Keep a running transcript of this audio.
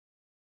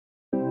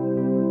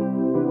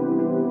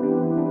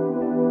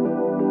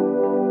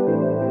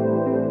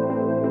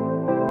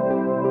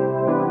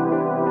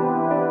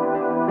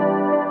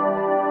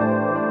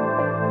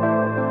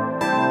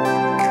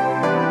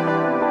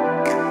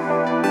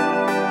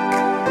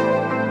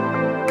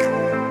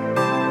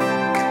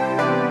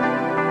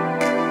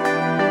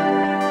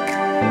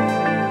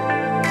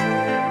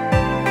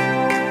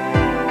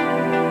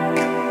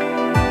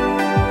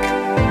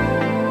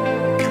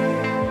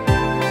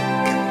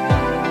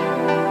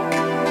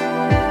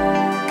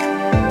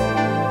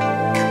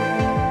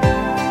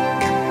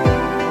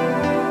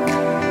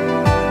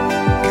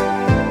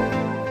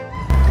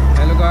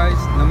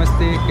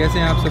कैसे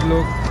हैं आप सब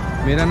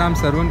लोग। मेरा नाम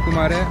श्रवण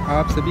कुमार है।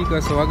 आप सभी का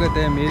स्वागत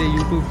है मेरे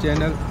YouTube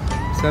channel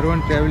Shravan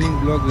travelling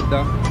blog with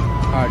the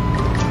art.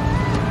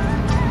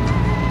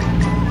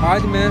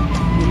 आज मैं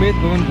उमैद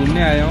भवन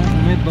घूमने आया हूँ।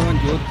 उमैद भवन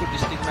जोधपुर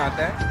डिस्ट्रिक्ट में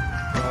आता है।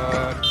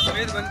 और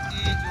उमैद भवन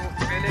की जो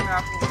पहले मैं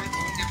आपको उमैद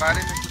भवन के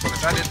बारे में कुछ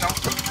बता देता हूँ।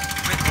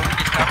 उमैद भवन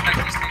की स्थापना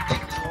किसने की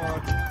थी और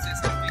कौन से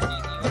साल में की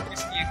थी और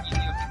किस लिए की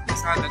थी और कितने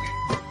साल लगे।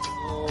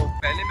 तो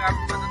पहले मैं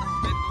आपको बताता हूँ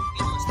उमैद भवन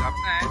की जो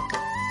स्थापना है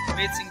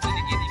उमैद सिंह जी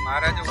ने की थी,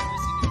 महाराजा उमैद सिंह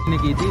जी ने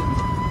की थी।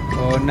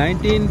 और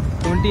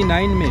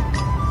 1929 में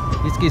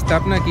इसकी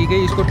स्थापना की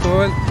गई। इसको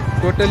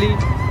टोटली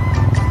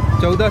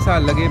 14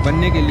 साल लगे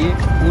बनने के लिए,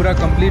 पूरा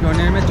कंप्लीट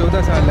होने में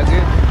 14 साल लगे।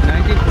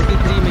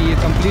 1943 में ये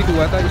कंप्लीट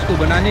हुआ था। इसको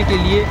बनाने के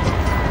लिए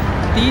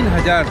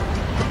 3000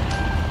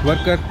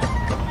 वर्कर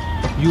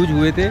यूज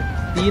हुए थे।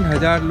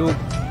 3000 लोग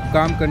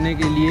काम करने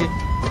के लिए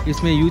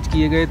इसमें यूज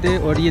किए गए थे।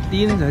 और ये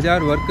 3000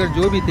 वर्कर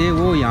जो भी थे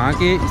वो यहाँ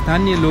के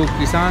स्थानीय लोग,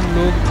 किसान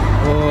लोग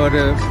और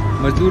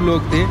मजदूर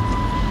लोग थे।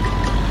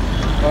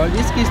 और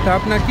इसकी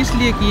स्थापना किस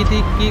लिए की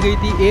गई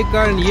थी, एक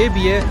कारण ये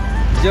भी है,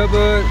 जब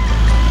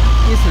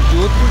इस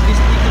जोधपुर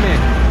डिस्ट्रिक्ट में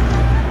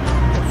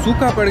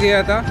सूखा पड़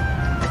गया था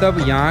तब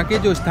यहाँ के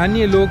जो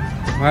स्थानीय लोग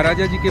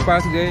महाराजा जी के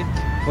पास गए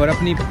और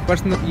अपनी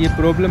पर्सनल ये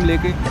प्रॉब्लम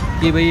लेके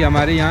कि भाई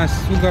हमारे यहाँ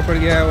सूखा पड़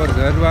गया है और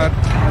घर बार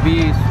अभी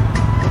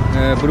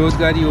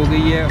बेरोजगारी हो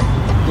गई है।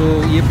 तो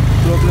ये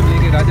प्रॉब्लम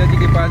लेके राजा जी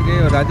के पास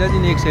गए और राजा जी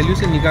ने एक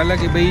सॉल्यूशन निकाला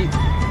कि भाई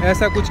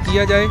ऐसा कुछ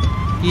किया जाए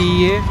कि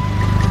ये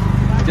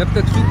जब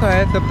तक सूखा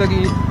है तब तक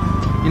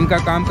इनका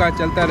कामकाज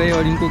चलता रहे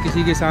और इनको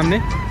किसी के सामने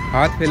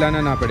हाथ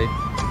फैलाना ना पड़े।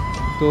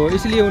 तो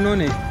इसलिए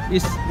उन्होंने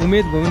इस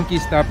उमैद भवन की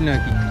स्थापना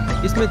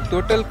की। इसमें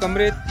टोटल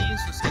कमरे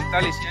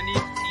 347 यानी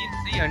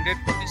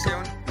 347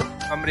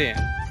 कमरे हैं,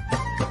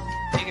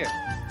 ठीक है।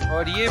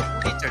 और ये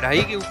पूरी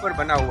चढ़ाई के ऊपर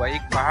बना हुआ है।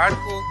 एक पहाड़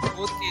को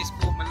खोद के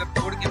इसको मतलब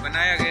तोड़ के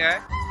बनाया गया है।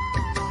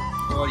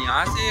 और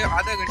यहाँ से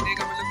आधा घंटे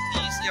का मतलब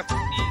 30 या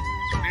 40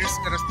 मिनट्स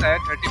का रास्ता है,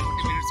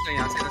 30-40 मिनट्स का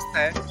यहाँ से रास्ता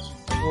है।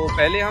 तो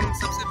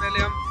सबसे पहले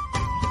हम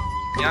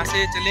यहाँ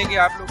से चलेंगे,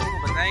 आप लोगों को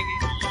बताएंगे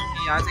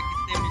कि यहाँ से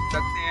कितने मिनट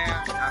लगते हैं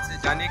यहाँ से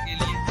जाने के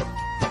लिए।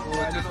 तो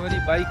जो सॉरी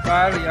बाइक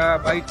कार या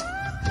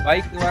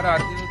बाइक द्वारा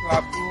आते हो तो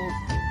आपको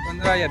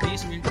 15 या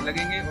 20 मिनट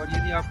लगेंगे। और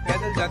यदि आप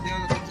पैदल जाते हो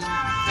तो कम से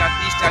कम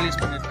 30-40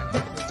 मिनट लगेंगे।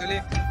 तो चलिए,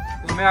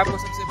 तो मैं आपको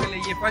सबसे पहले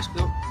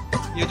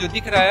ये जो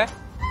दिख रहा है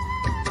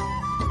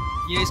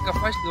ये इसका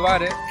फर्स्ट द्वार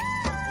है।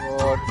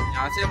 और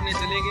यहाँ से अपने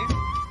चलेंगे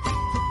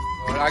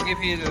और आगे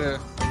फिर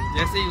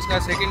जैसे ही उसका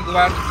सेकंड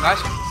द्वार,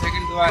 लास्ट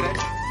सेकंड द्वार है,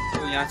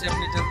 तो यहाँ से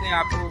अपने चलते हैं,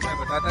 आपको मैं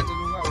बताता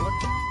चलूँगा। और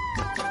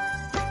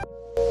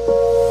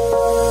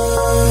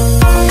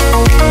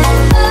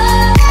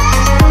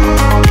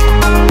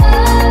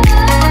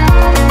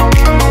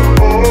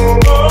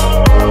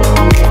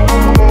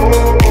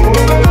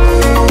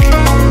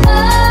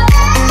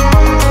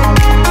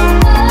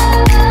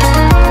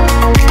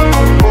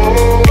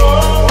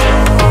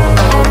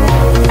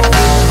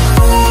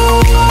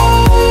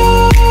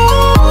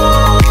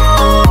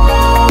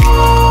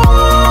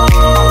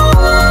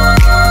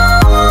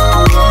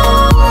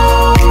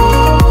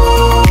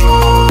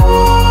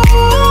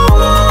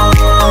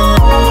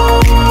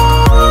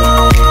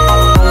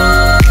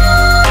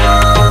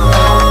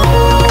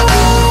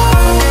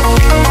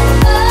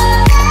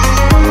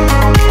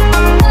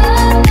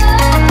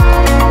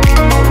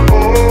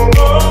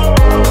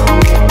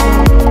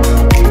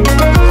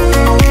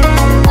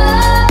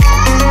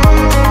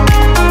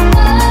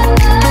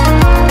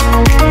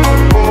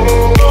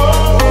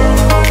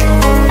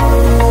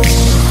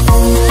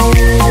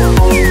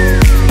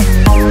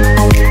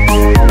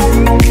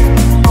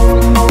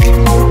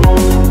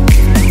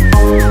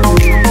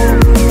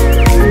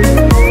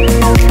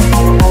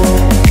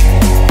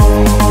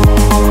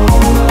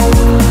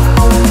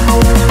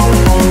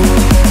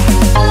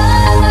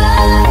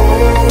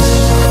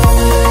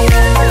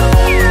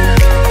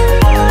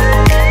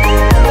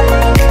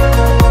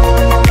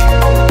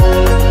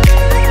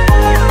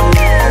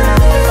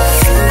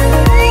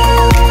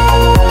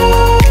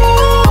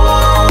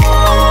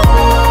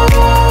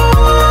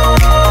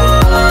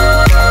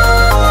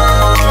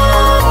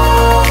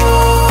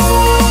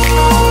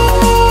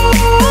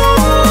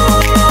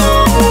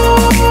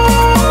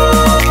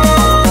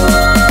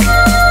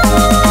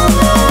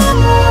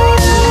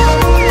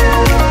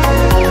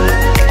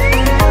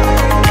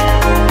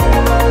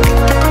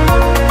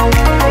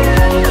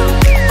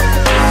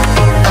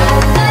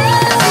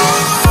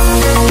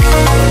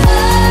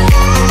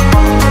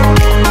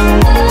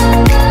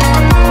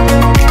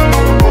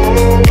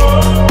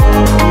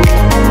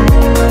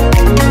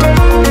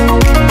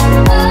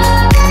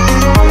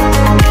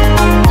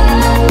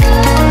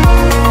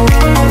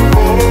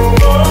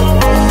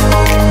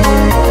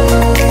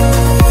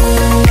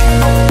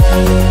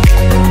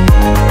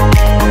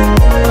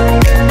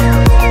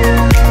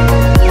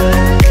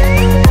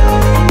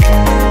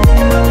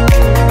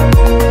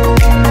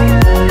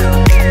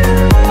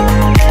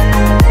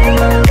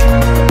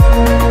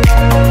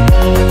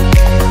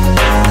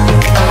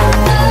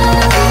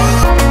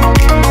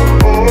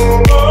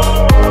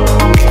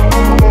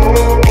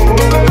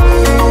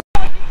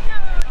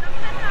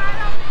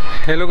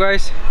हेलो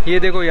गाइस, ये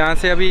देखो यहाँ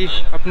से अभी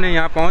अपने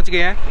यहाँ पहुँच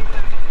गए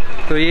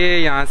हैं। तो ये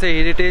यहाँ से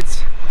हेरिटेज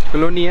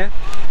कॉलोनी है।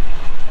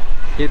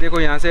 ये देखो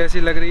यहाँ से ऐसी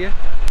लग रही है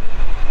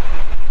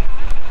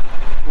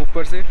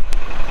ऊपर से।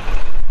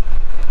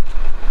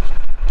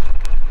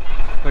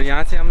 और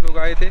यहाँ से हम लोग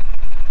आए थे।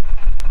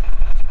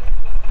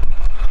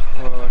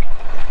 और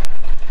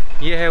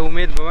ये है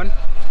उमेद भवन,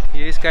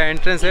 ये इसका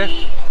एंट्रेंस है,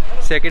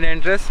 सेकंड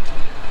एंट्रेंस।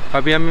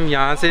 अभी हम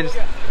यहाँ से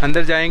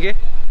अंदर जाएंगे।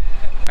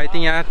 आई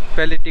थिंक यहाँ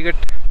पहले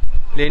टिकट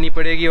लेनी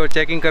पड़ेगी और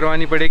चेकिंग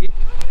करवानी पड़ेगी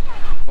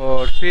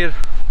और फिर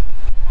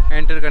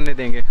एंटर करने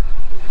देंगे।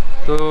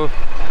 तो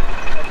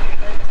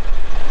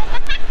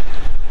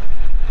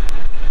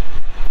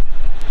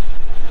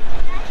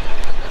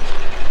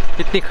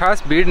इतनी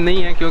खास भीड़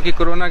नहीं है क्योंकि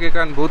कोरोना के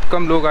कारण बहुत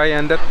कम लोग आए हैं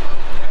अंदर।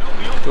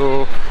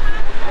 तो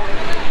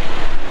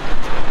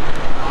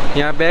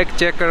यहाँ बैग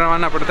चेक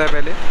करवाना पड़ता है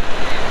पहले।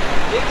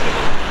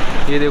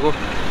 ये देखो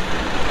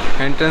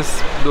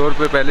एंट्रेंस डोर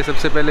पे पहले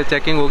सबसे पहले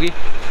चेकिंग होगी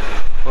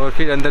और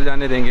फिर अंदर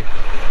जाने देंगे।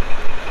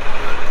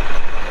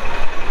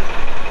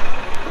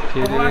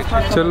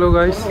 चलो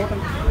गाइस,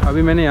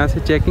 अभी मैंने यहाँ से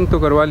चेकिंग तो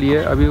करवा ली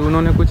है। अभी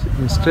उन्होंने कुछ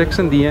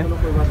इंस्ट्रक्शन दिए हैं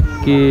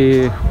कि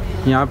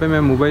यहाँ पे मैं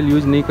मोबाइल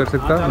यूज़ नहीं कर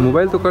सकता।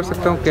 मोबाइल तो कर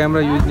सकता हूँ,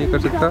 कैमरा यूज़ नहीं कर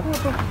सकता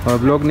और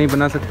ब्लॉग नहीं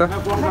बना सकता।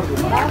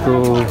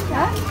 तो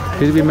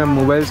फिर भी मैं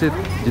मोबाइल से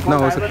जितना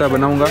हो सकता है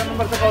बनाऊँगा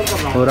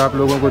और आप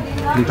लोगों को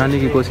दिखाने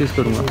की कोशिश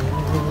करूँगा।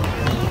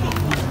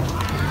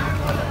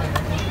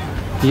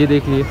 ये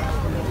देखिए,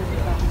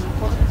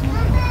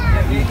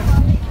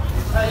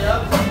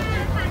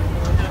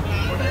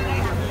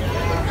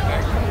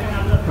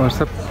 और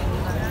सब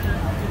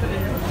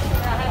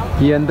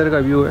ये अंदर का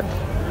व्यू है।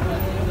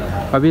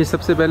 अभी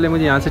सबसे पहले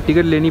मुझे यहाँ से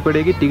टिकट लेनी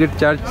पड़ेगी। टिकट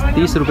चार्ज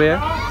 30 रुपये है।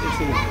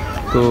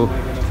 तो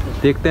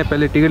देखते हैं,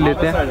 पहले टिकट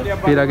लेते हैं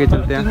फिर आगे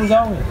चलते हैं।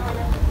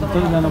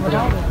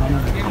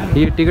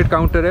 ये टिकट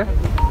काउंटर है,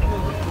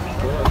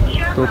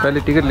 तो पहले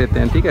टिकट लेते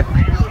हैं, ठीक है।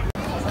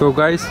 तो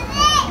गाइस,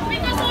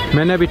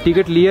 मैंने अभी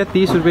टिकट ली है,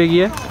 30 रुपये की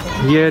है।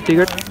 ये है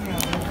टिकट,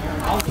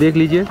 देख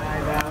लीजिए।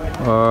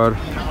 और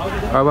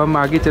अब हम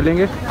आगे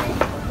चलेंगे,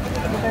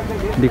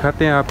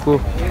 दिखाते हैं आपको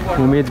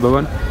Umaid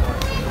Bhawan.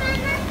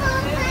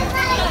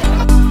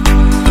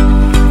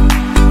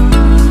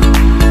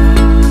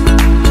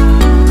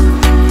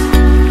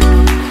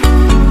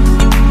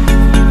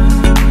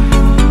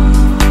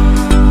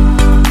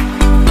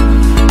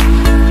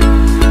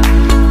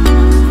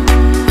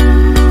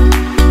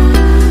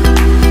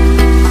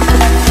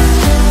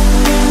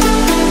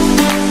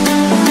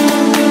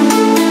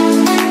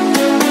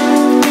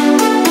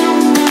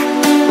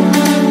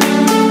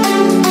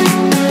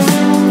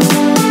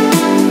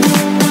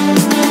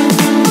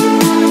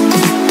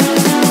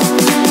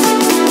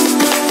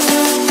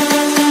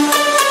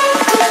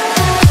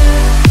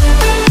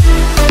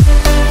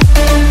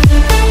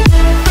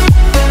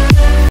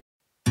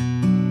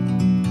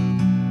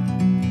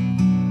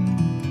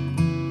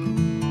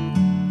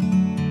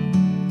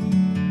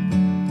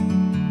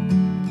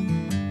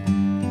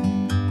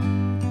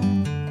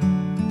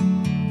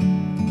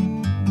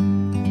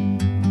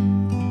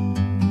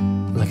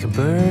 Like a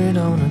bird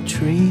on a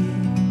tree,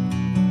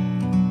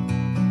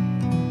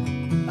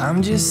 I'm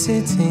just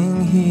sitting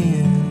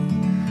here.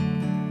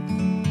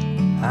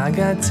 I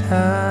got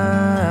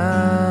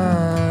time,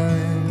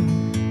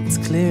 it's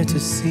clear to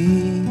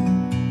see.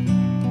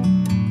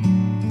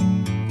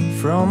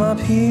 From up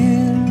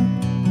here,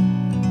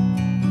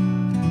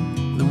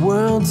 the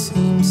world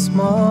seems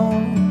small.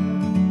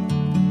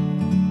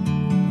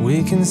 We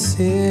can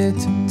sit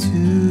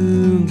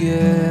together.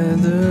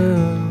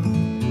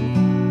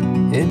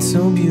 It's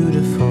so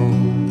beautiful,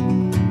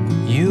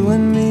 you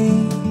and me.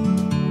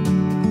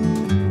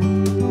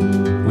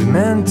 We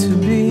meant to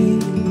be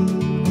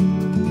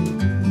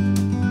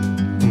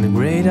in the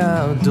great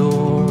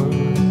outdoors,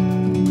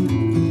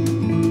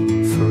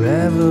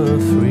 forever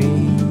free.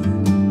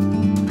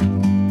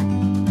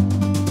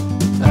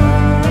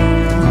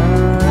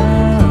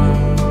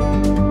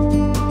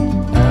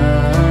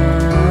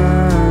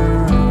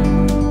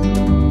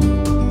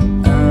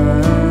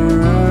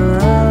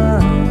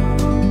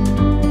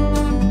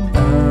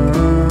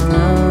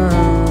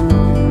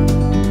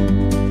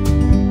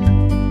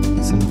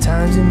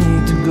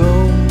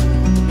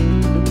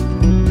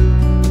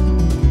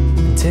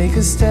 Take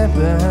a step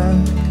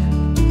back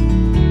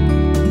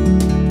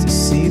to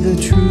see the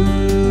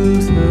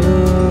truth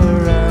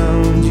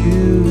around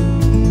you.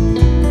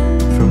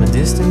 From a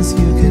distance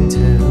you can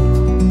tell.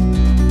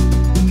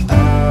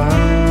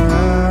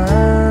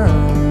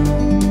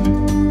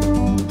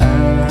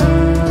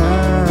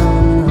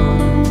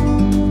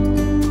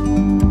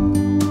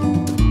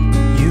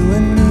 You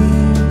and me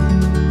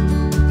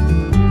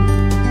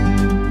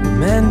were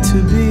meant to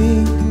be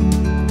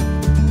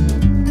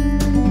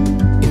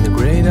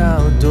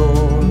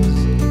outdoors,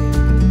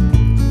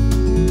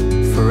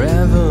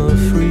 forever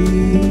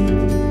free.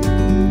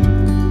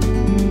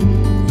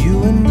 You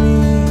and me,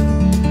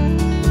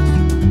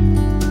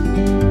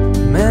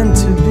 meant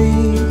to be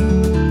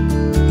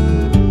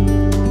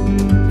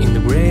in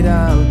the great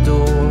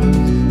outdoors,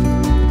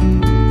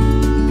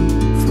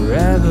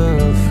 forever.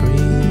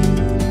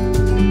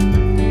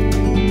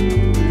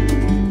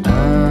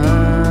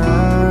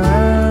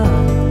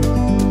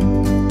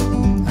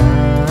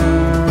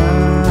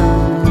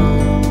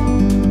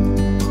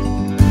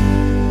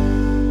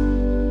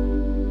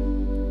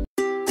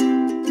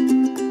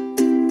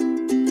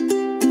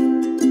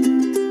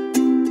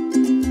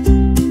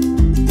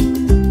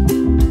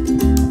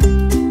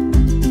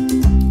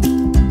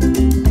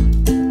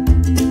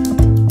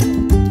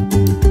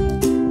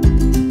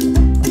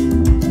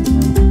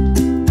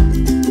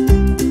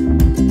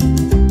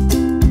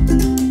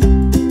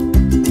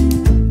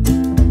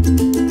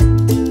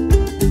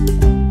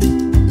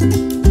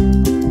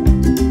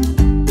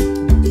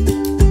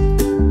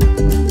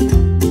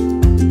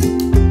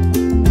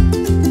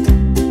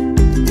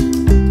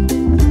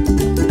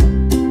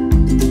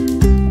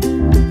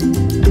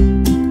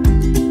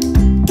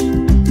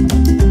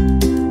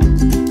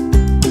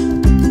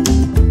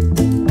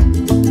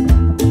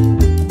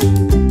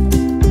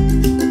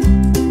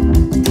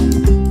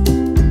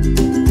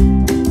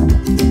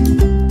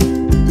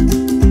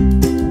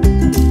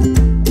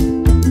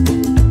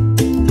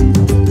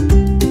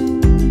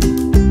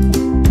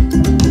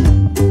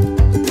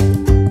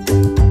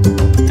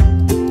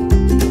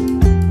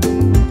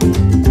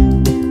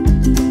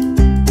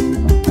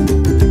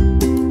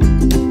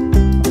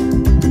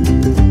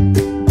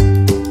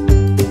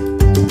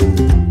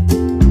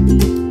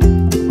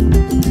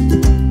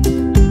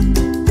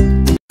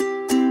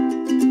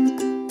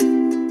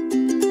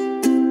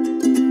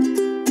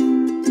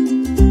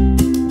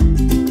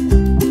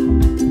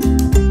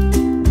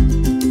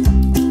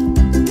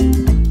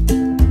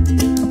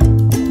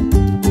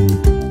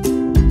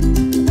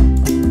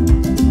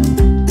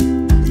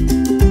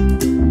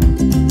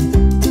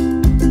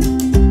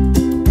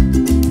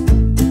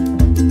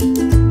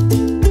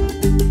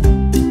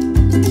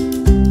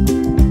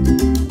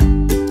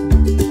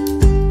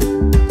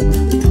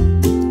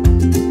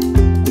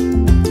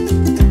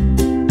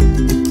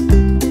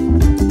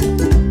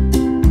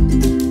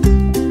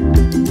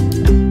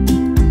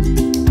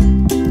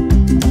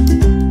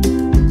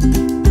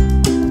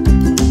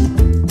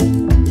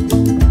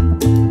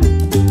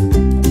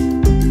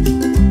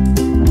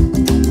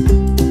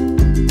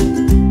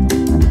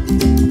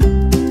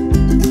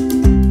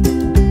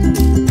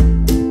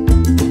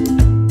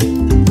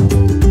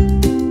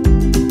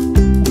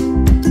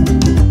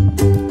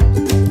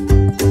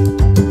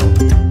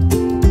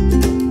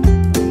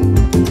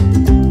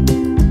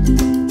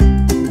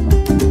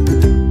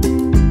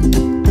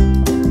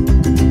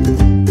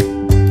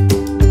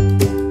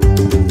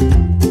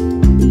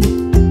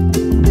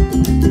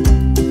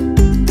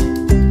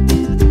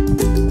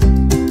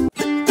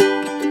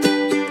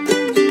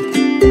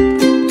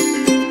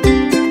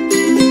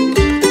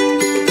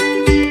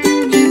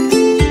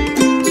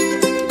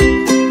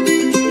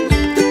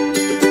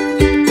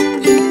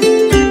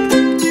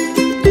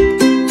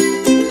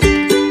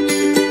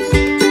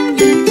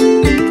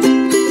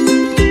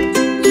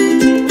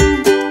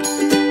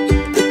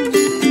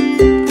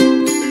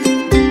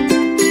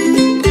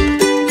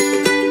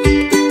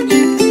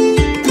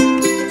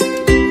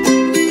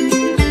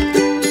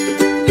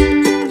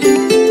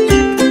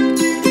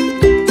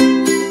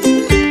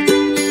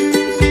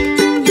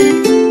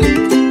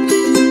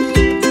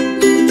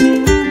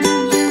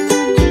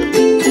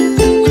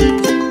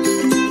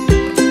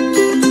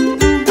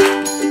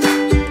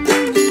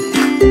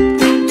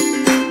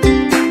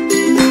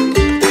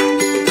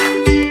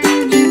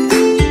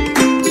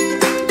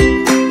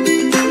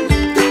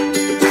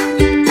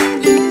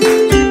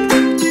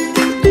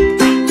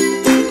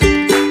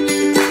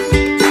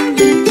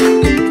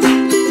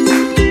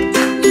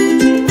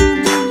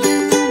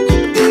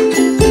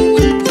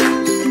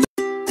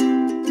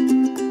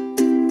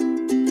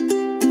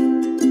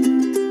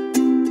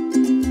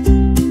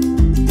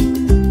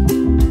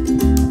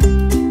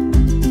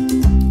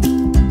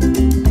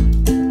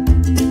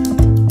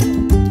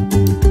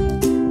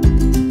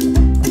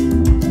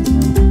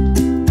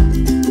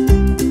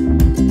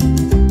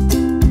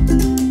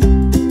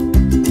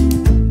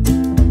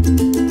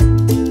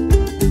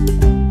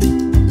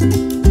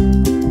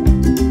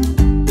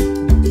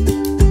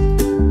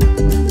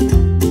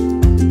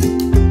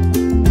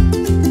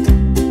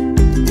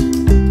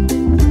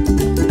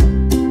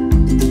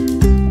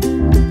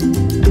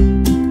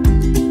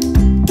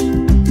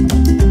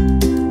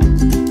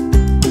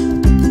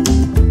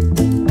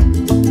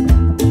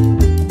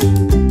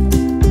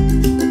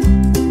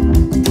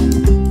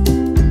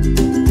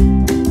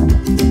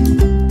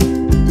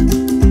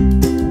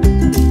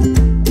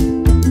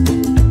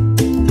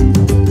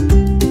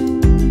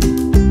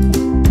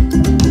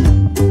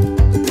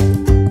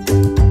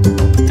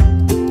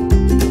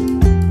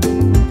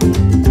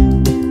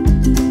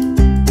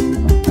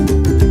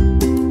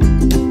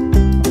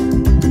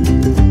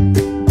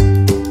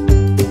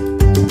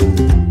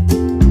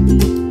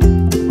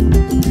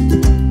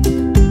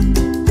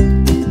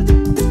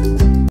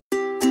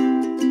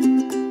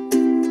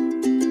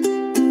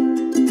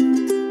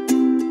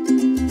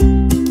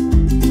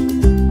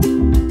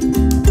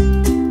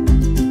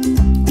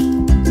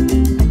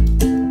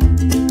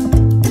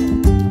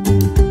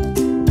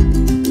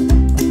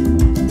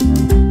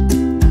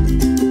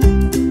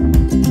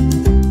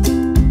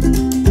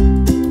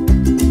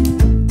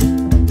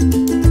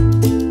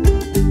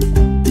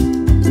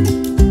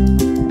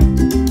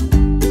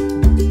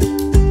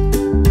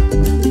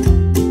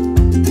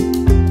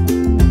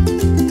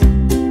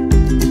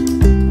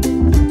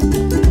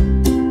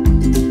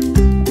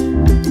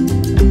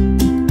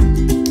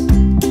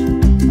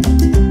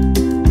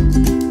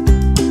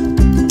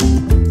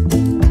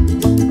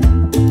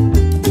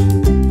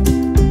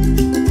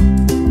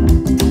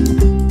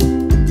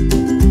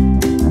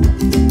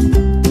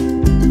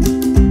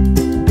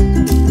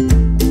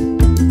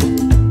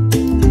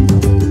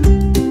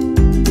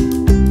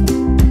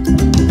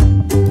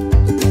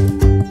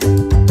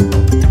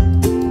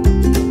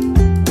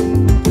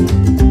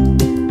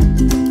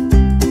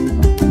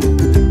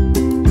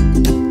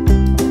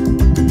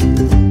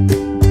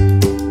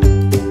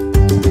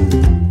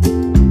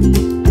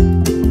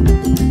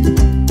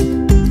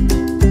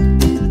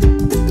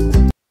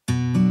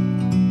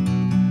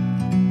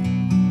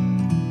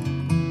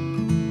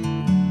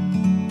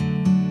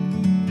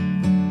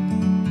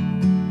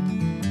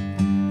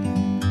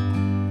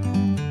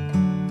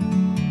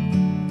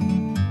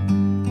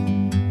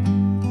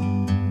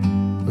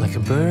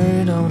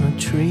 on a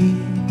tree.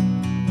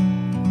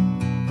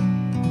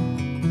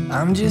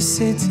 I'm just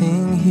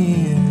sitting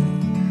here.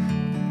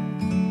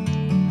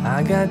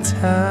 I got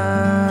time,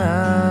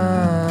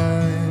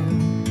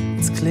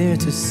 it's clear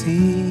to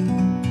see.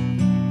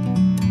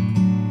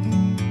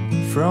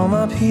 From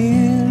up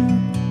here,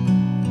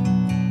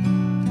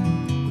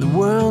 the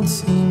world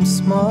seems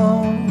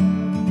small.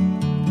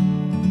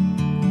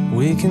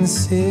 We can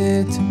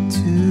sit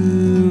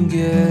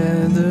together.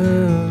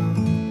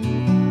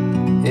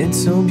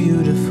 It's so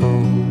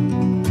beautiful,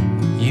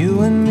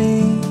 you and me.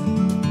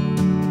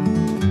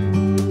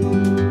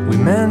 We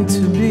meant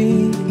to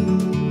be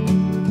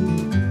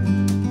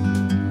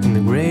in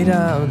the great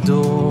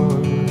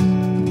outdoors,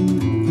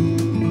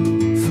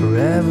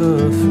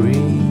 forever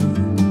free.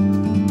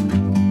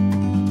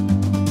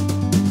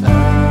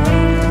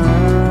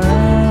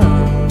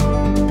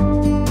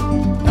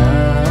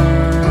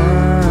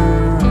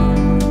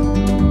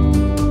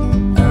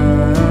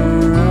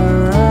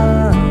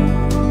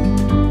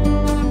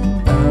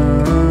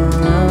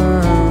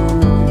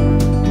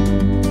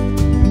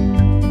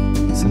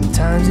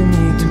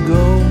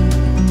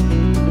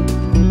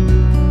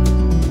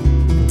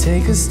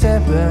 A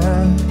step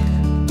back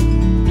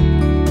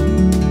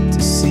to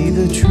see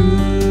the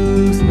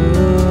truth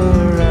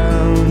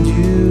around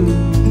you.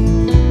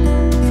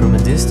 From a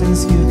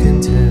distance you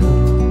can tell.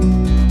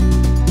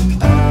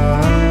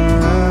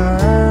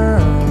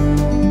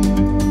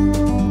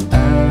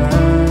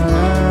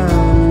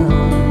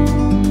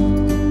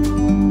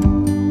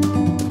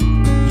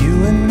 You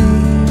and me,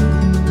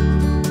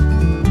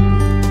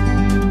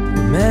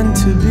 we're meant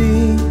to be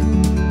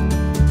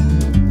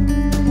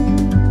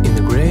in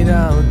the great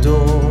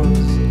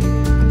outdoors,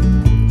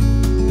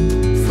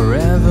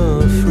 forever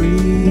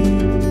free.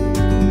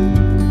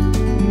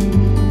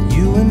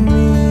 You and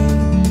me,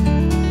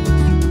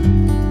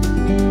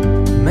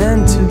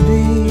 meant to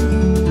be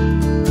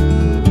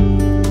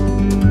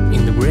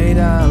in the great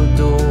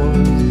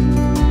outdoors,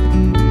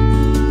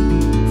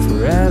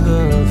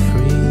 forever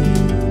free.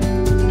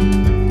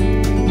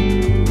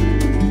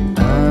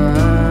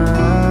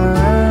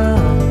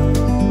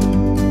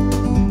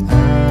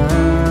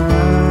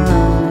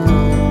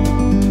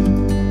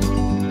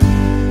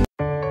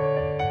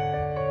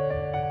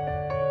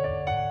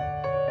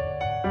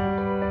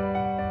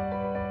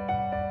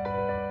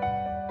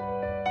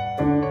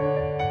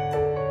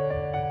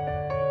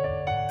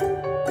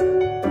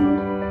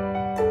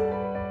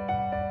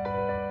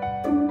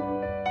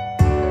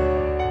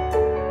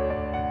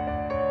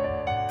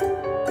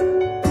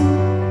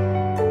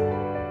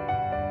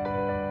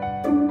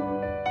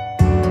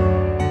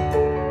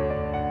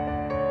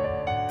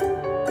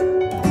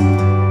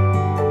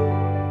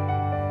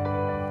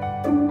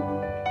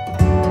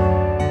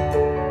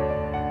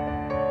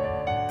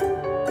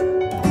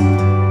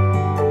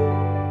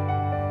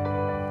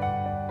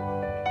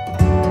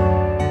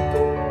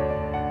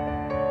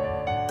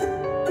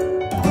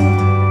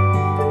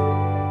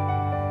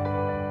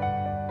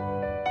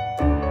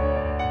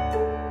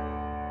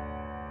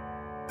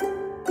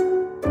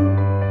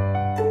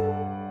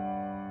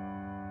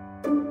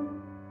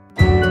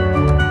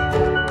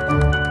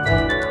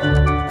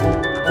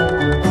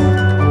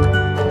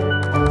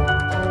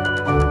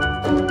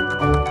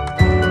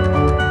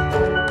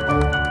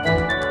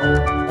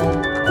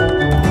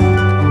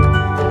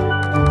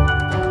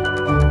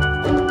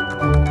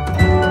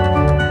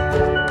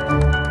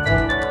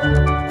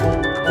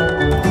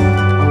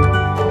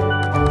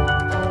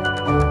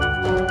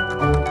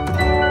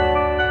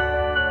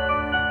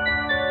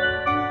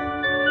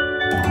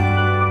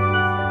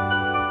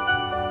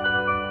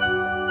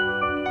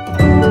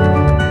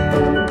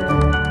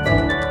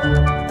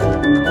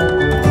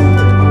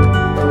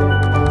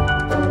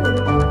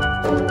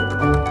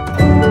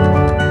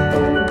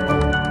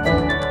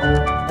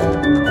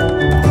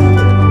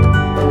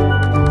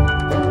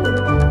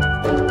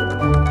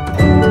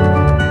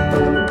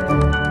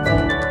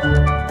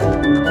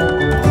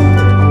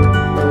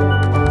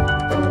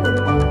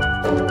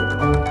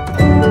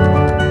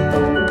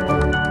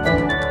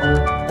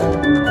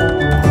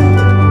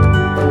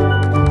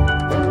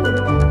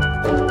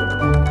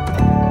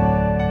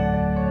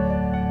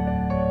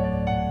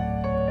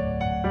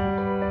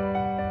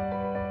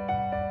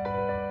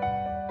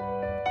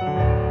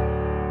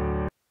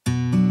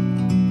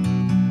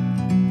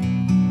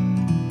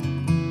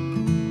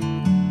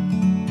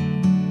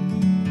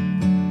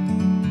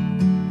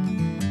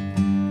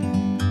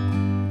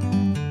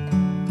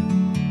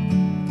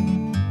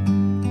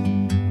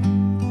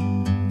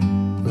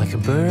 Like a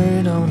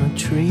bird on a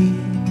tree,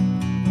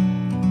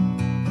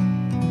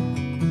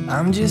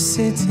 I'm just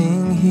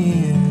sitting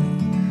here.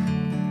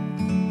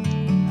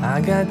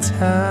 I got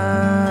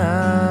time,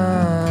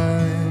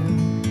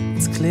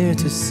 it's clear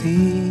to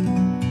see.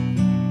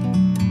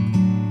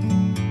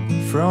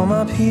 From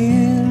up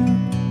here,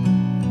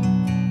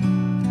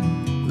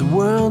 the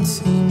world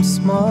seems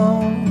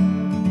small.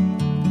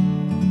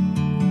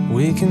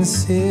 We can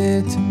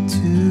sit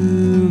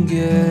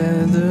together.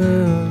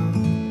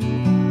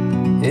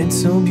 It's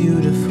so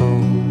beautiful,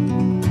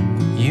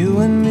 you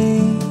and me.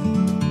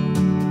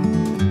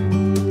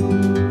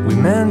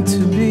 meant to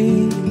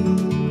be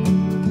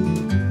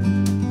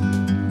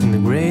in the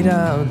great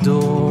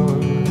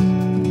outdoors,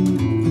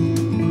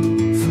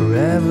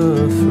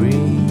 forever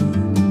free.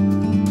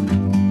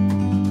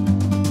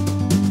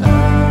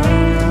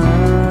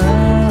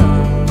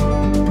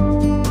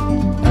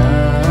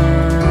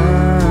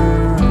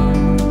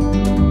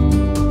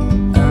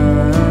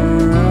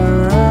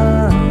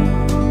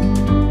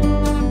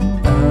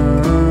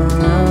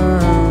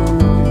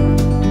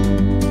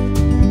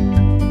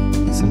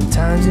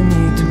 Sometimes you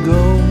need to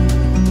go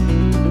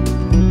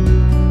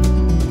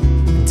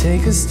and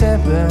take a step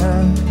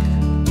back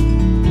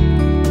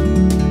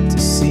to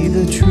see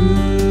the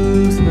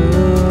truth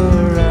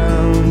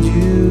around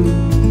you.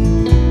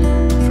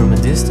 From a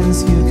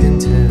distance you can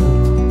tell.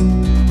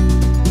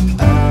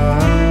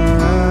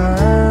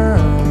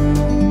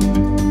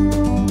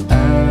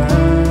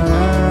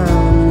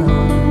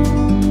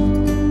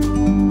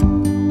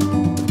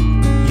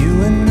 You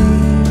and me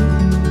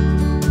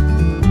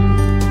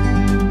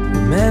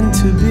were meant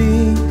to be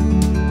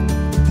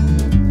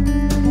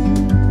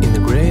in the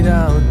great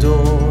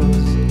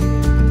outdoors,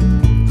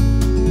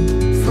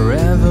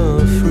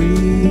 forever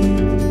free.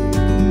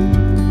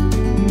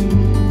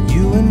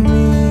 You and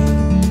me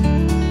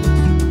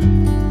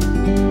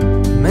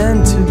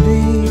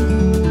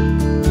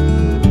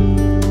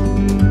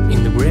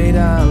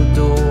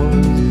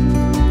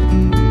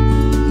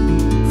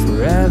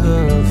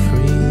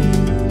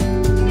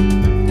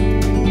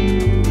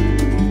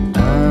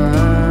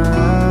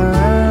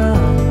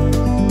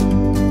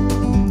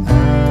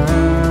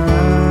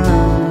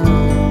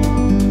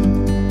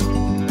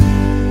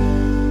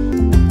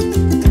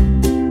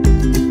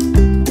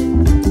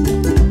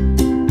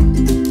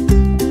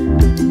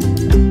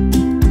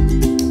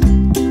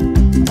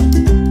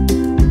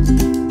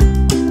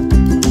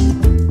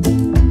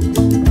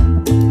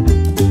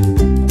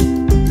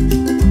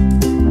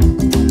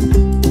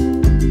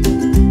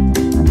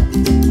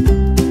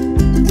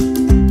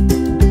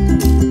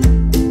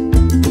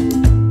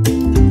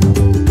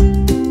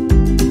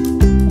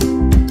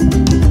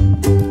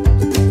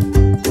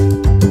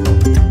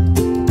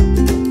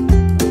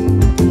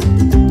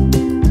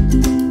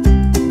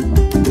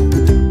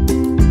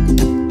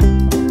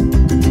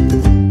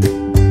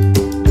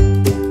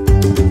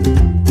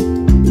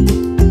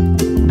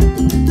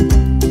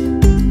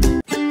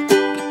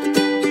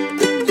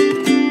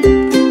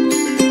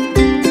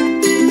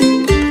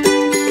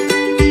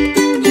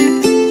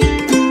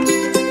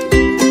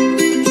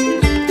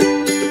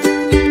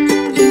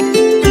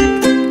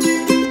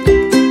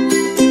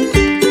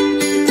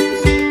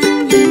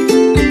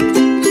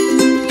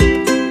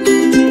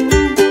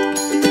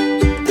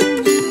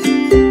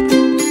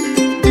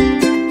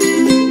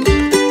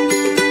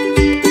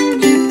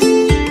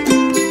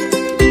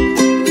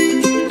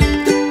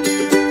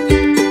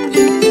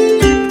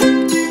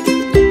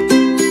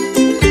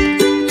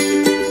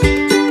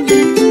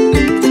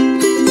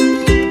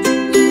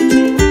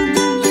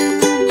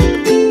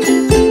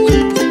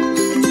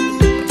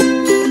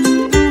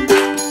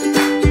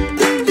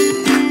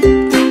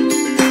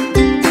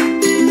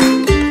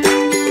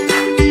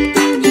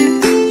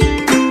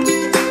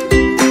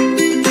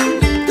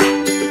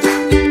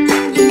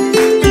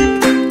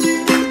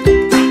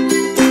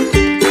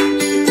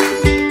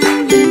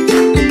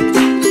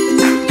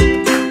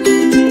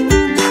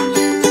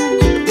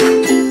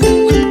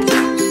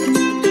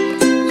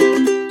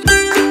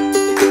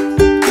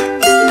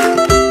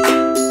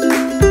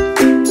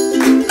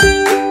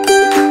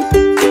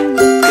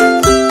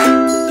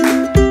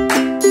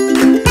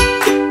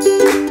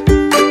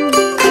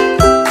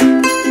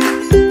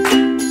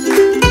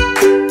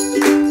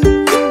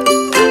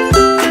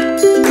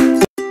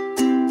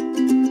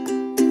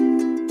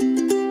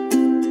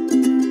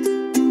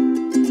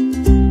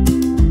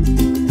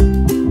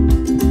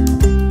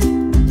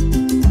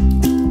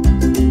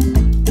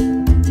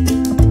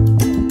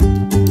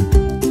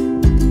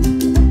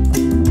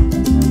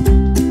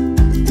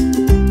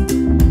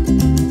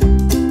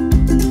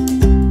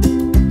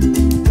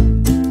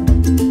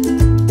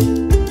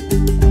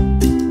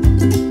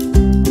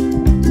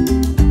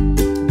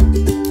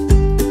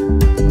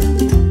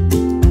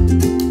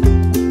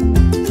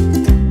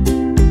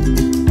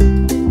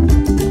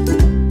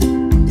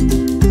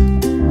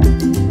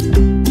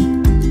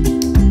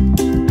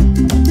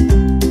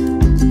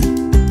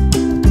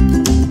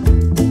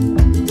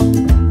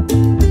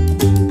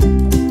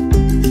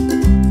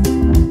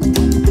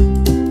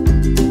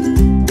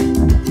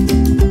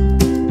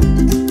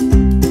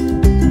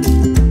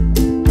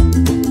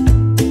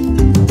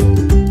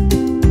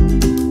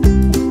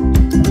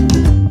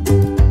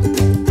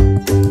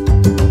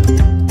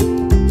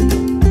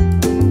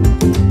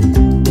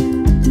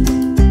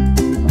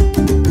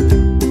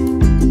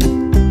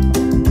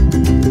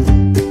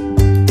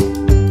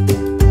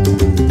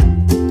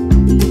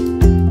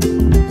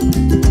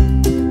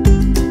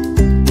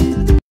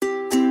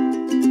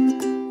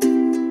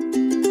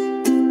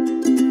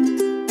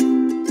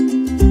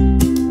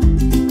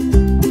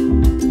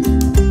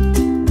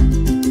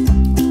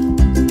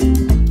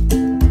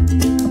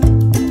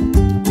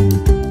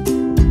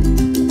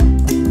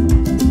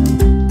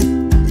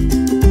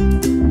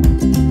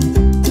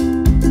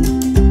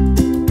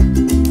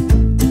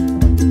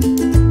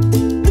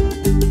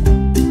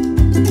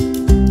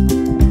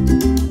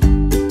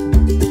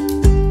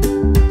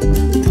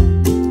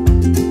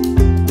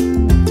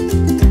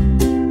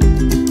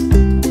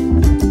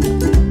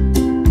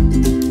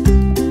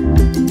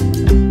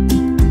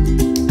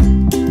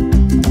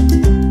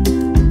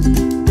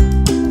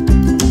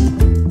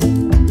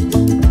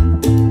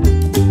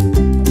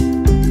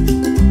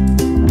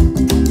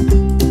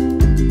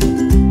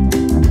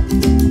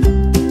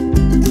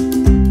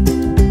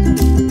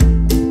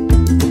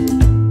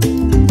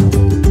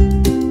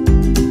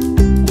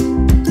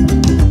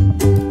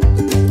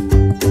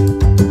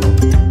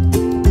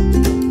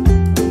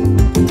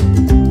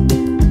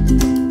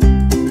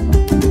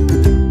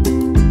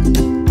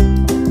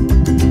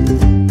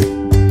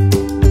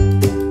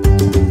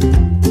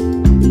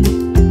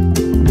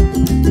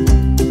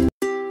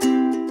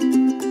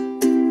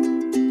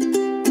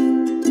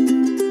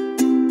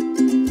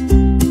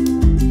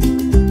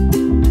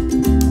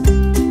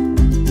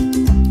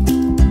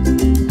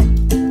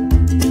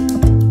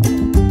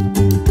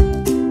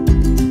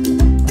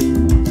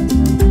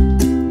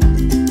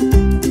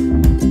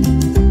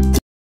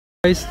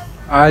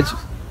आज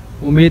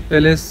उम्मीद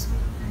palace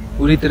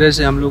पूरी तरह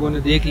से हम लोगों ने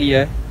देख लिया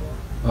है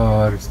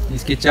और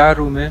इसके 4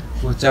 रूम हैं,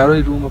 वो चारों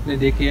ही रूम अपने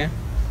देखे हैं।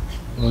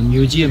 और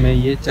म्यूजियम है,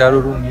 ये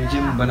चारों रूम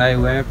म्यूजियम बनाए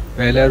हुए हैं।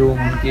 पहला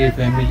रूम उनके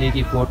फैमिली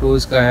की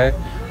फ़ोटोज़ का है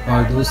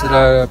और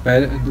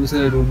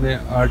दूसरे रूम में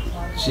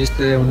आर्टिस्ट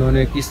है,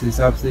 उन्होंने किस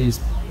हिसाब से इस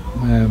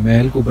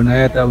महल को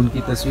बनाया था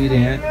उनकी तस्वीरें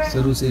हैं,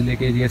 शुरू से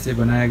लेके जैसे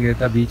बनाया गया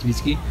था बीच बीच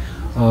की।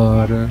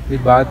 और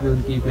फिर बाद में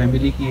उनकी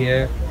फैमिली की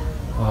है।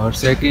 और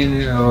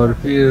सेकंड और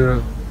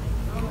फिर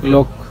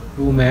क्लॉक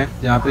रूम है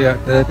जहाँ पे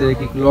तरह तरह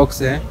की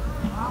क्लॉक्स हैं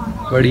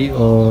बड़ी।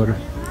 और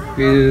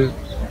फिर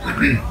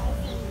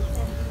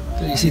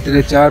तो इसी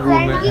तरह 4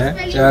 रूम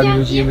हैं, 4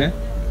 म्यूजियम है।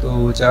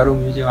 तो चारों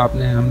म्यूजियम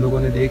हम लोगों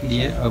ने देख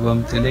लिए हैं। अब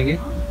हम चलेंगे।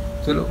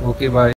 चलो ओके बाय।